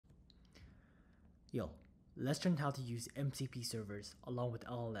Yo, let's learn how to use MCP servers along with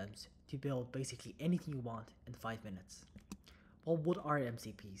LLMs to build basically anything you want in 5 minutes. Well, what are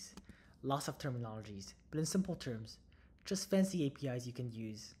MCPs? Lots of terminologies, but in simple terms, just fancy APIs you can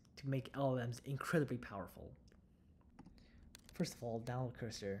use to make LLMs incredibly powerful. First of all, download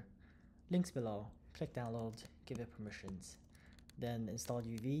Cursor. Links below, click download, give it permissions. Then install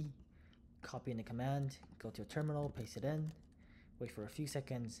UV, copy in the command, go to a terminal, paste it in, wait for a few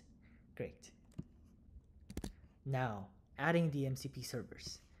seconds. Great. Now, adding the MCP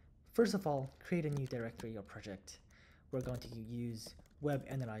servers. First of all, create a new directory or project. We're going to use Web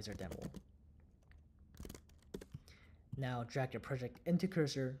Analyzer demo. Now drag your project into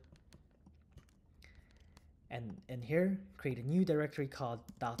Cursor, and in here, create a new directory called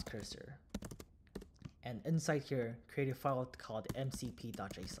 .cursor. And inside here, create a file called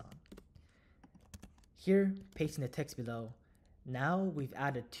mcp.json. Here, paste in the text below. Now we've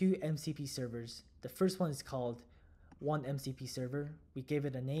added 2 MCP servers. The first one is called one MCP server. We gave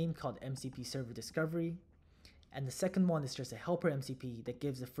it a name called mcp-server-discovery. And the second one is just a helper MCP that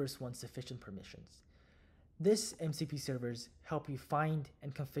gives the first one sufficient permissions. This MCP servers help you find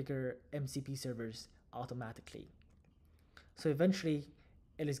and configure MCP servers automatically. So eventually,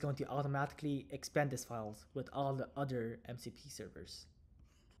 it is going to automatically expand these files with all the other MCP servers.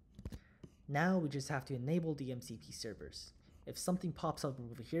 Now we just have to enable the MCP servers. If something pops up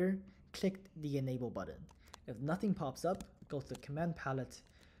over here, click the enable button. If nothing pops up, go to the command palette,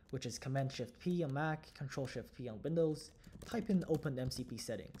 which is Command-Shift-P on Mac, Control-Shift-P on Windows, type in Open MCP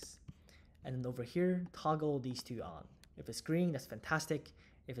Settings. And then over here, toggle these 2 on. If it's green, that's fantastic.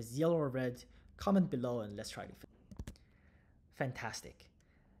 If it's yellow or red, comment below and let's try to fix it. Fantastic.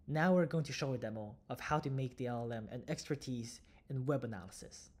 Now we're going to show a demo of how to make the LLM an expertise in web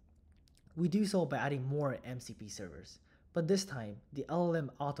analysis. We do so by adding more MCP servers, but this time, the LLM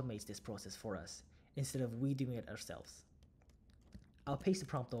automates this process for us instead of we doing it ourselves. I'll paste the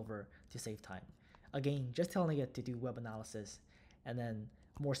prompt over to save time. Again, just telling it to do web analysis, and then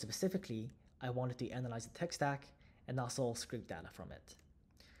more specifically, I wanted to analyze the tech stack and also scrape data from it.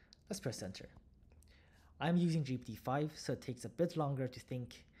 Let's press enter. I'm using GPT-5, so it takes a bit longer to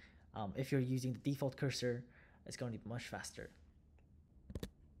think. If you're using the default cursor, it's going to be much faster.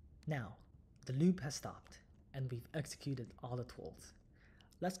 Now, the loop has stopped, and we've executed all the tools.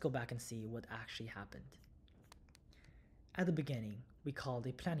 Let's go back and see what actually happened. At the beginning, we called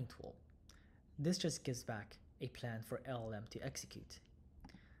a planning tool. This just gives back a plan for LLM to execute.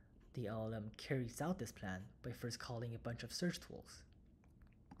 The LLM carries out this plan by first calling a bunch of search tools.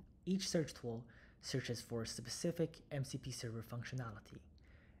 Each search tool searches for a specific MCP server functionality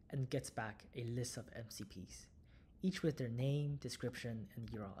and gets back a list of MCPs, each with their name, description, and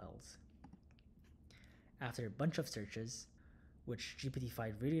URLs. After a bunch of searches, which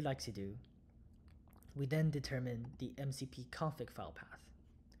GPT-5 really likes to do, we then determine the MCP config file path.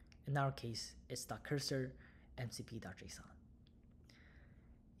 In our case, it's .cursor mcp.json.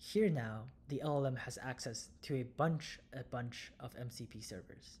 Here now, the LLM has access to a bunch of MCP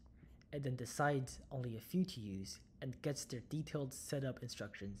servers, and then decides only a few to use and gets their detailed setup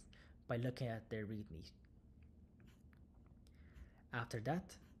instructions by looking at their README. After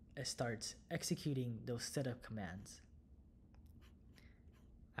that, it starts executing those setup commands.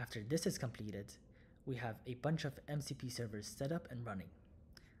 After this is completed, we have a bunch of MCP servers set up and running.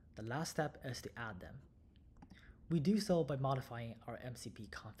 The last step is to add them. We do so by modifying our MCP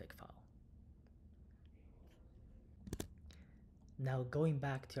config file. Now going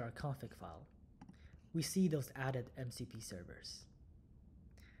back to our config file, we see those added MCP servers.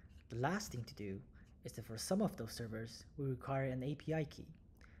 The last thing to do is that for some of those servers, we require an API key.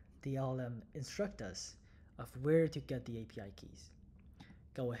 The LLM instructs us of where to get the API keys.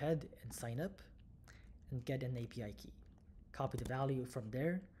 Go ahead and sign up and get an API key. Copy the value from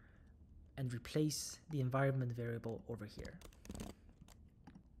there and replace the environment variable over here.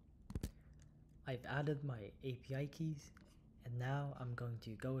 I've added my API keys, and now I'm going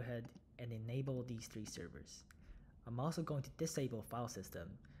to go ahead and enable these 3 servers. I'm also going to disable file system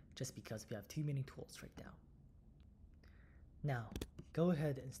just because we have too many tools right now. Now, go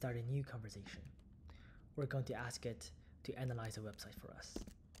ahead and start a new conversation. We're going to ask it to analyze a website for us.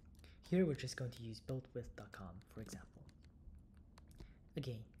 Here we're just going to use builtwith.com, for example.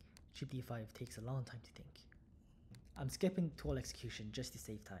 Again, GPT-5 takes a long time to think. I'm skipping tool execution just to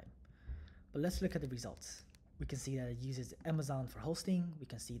save time. But let's look at the results. We can see that it uses Amazon for hosting, we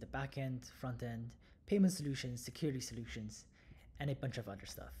can see the backend, front end, payment solutions, security solutions, and a bunch of other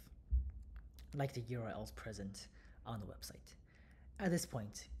stuff, like the URLs present on the website. At this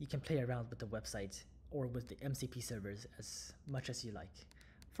point, you can play around with the website or with the MCP servers as much as you like.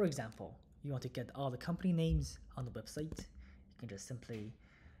 For example, you want to get all the company names on the website, you can just simply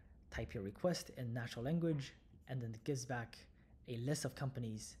type your request in natural language, and then it gives back a list of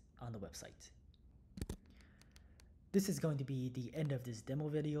companies on the website. This is going to be the end of this demo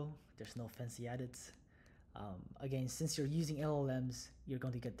video. There's no fancy edits. Again, since you're using LLMs, you're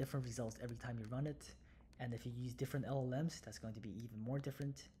going to get different results every time you run it. And if you use different LLMs, that's going to be even more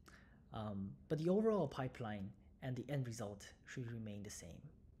different. But the overall pipeline and the end result should remain the same.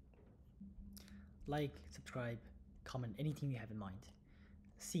 Like, subscribe, comment anything you have in mind.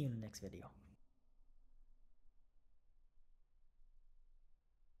 See you in the next video.